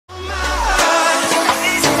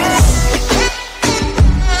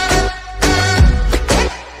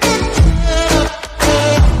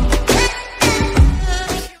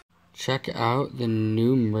check out the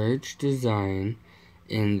new merch design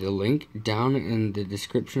in the link down in the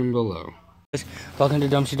description below. Welcome to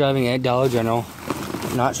Dumpster Diving at Dollar General.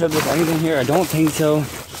 Not sure if there's anything here. I don't think so.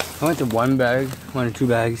 I went to one or two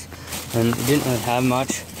bags, and it didn't really have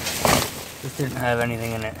much. This didn't have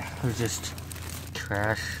anything in it. It was just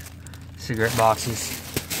trash, cigarette boxes.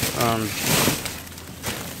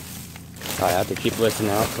 I have to keep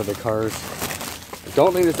listening out for the cars. I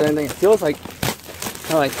don't think there's anything. It feels like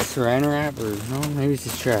kind of like saran wrap, or no, maybe it's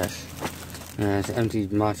just trash. And it's an empty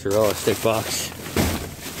mozzarella stick box.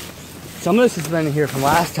 Some of this has been here from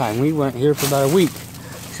last time. We went here for about a week.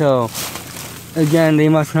 So, again, they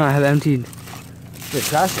must not have emptied the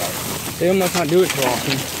trash out. They must not do it too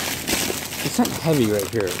often. It's something heavy right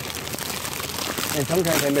here. And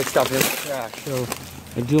sometimes I mix stuff in the trash, so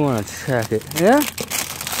I do want to check it. Yeah?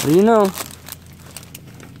 What do you know?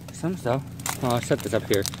 Some stuff. Well, I'll set this up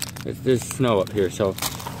here. There's snow up here, so I'm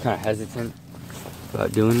kind of hesitant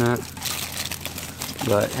about doing that.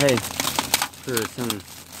 But hey,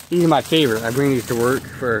 these are my favorite. I bring these to work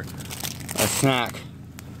for a snack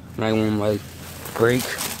when I go on my break.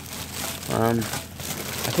 I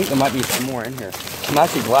think there might be some more in here. I'm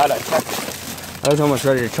actually glad I checked it. I was almost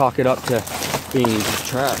ready to chalk it up to being just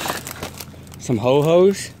trash. Some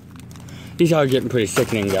ho-hos. These are getting pretty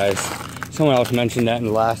sickening, guys. Someone else mentioned that in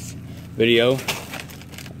the last video.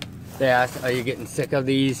 They asked, are you getting sick of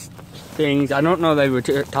these things? I don't know if they were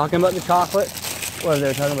talking about the chocolate, or they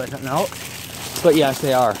were talking about something else. But yes,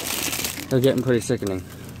 they are. They're getting pretty sickening.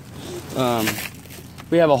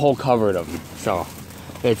 We have a whole cupboard of them, so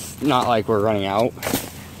it's not like we're running out.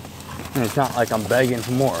 And it's not like I'm begging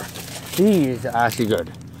for more. These are actually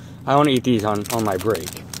good. I want to eat these on my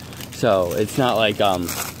break. So it's not like,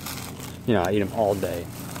 you know, I eat them all day.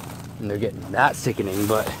 And they're getting that sickening,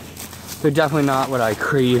 but they're definitely not what I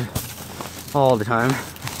crave all the time.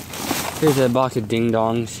 Here's a box of Ding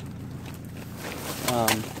Dongs.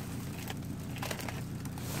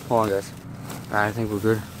 Hold on, guys. I think we're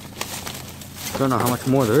good. Don't know how much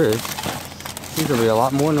more there is. Seems to be a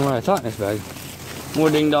lot more than what I thought in this bag. More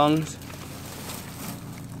Ding Dongs.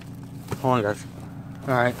 Hold on, guys.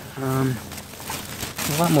 Alright, a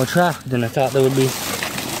lot more traffic than I thought there would be.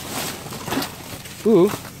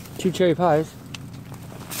 Ooh, 2 cherry pies.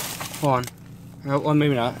 Hold on. Oh, well,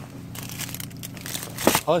 maybe not.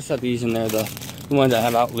 I'll just set these in there, the ones I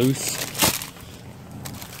have out loose.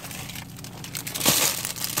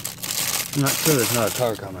 I'm not sure there's another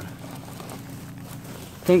car coming.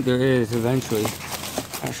 I think there is eventually.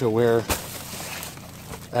 Not sure where.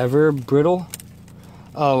 Ever brittle?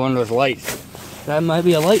 Oh, one of those lights. That might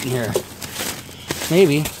be a light in here.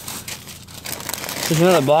 Maybe. There's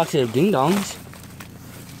another box of Ding Dongs.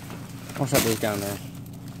 I'll set those down there.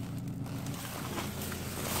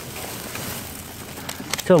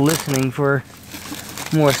 Still listening for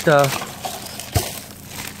more stuff.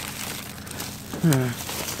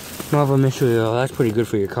 Marvel Mystery Oil, that's pretty good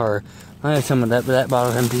for your car. I have some of that, but that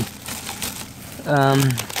bottle's empty.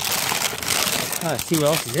 Let's see what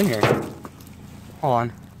else is in here. Hold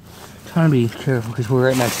on. I'm trying to be careful because we're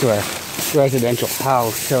right next to a residential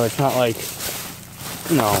house, so it's not like,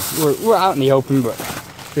 you know, we're out in the open, but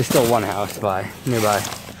there's still one house nearby.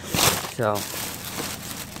 So,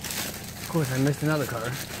 of course, I missed another car.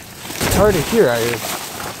 It's hard to hear out here.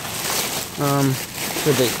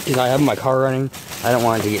 Because I have my car running. I don't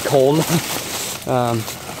want it to get cold.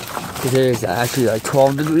 Because it is actually like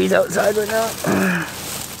 12 degrees outside right now.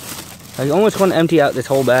 I almost want to empty out this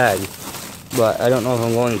whole bag, but I don't know if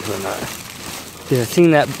I'm going to or not. Because I've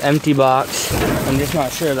seen that empty box. I'm just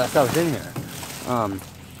not sure if that stuff's in here.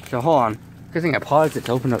 So hold on. Good thing I paused it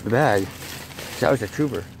to open up the bag. That was a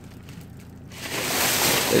trooper.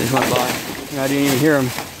 They just went by. And I didn't even hear them.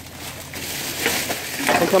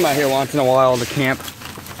 They come out here once in a while to camp.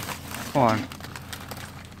 Hold on.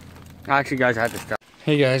 Actually, guys, I had to stop.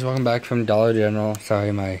 Hey guys, welcome back from Dollar General.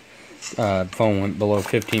 Sorry, my phone went below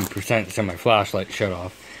 15%, so my flashlight shut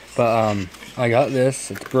off. But I got this.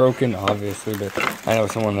 It's broken, obviously, but I know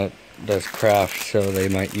someone that does crafts, so they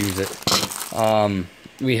might use it.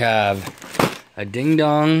 We have a Ding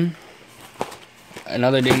Dong,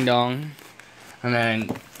 another Ding Dong, and then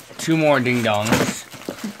 2 more Ding Dongs.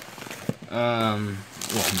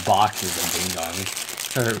 Well, boxes of Ding Dongs.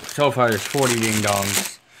 So far, there's 40 Ding Dongs.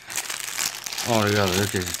 Altogether,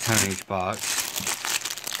 this is 10 in each box.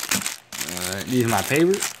 These are my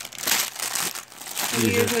favorite. Do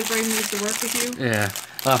you usually bring these to work with you? Yeah,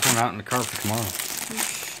 I left one out in the car for tomorrow.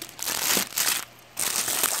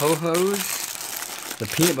 Ho-hos. The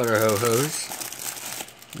peanut butter ho-hos.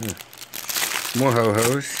 More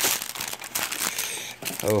ho-hos.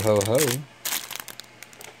 Ho-ho-ho.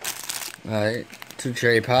 Alright, 2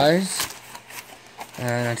 cherry pies.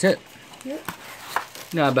 And that's it. Yep.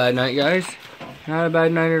 Not a bad night, guys. Not a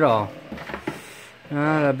bad night at all.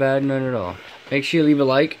 Not a bad night at all. Make sure you leave a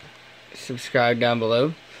like. Subscribe down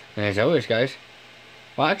below. And as always, guys.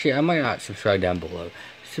 Well, actually, I might not subscribe down below.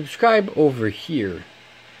 Subscribe over here.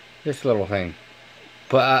 This little thing.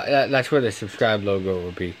 But that's where the subscribe logo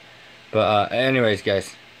will be. But anyways,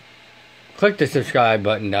 guys. Click the subscribe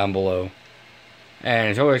button down below. And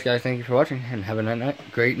as always, guys, thank you for watching. And have a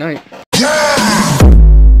great night.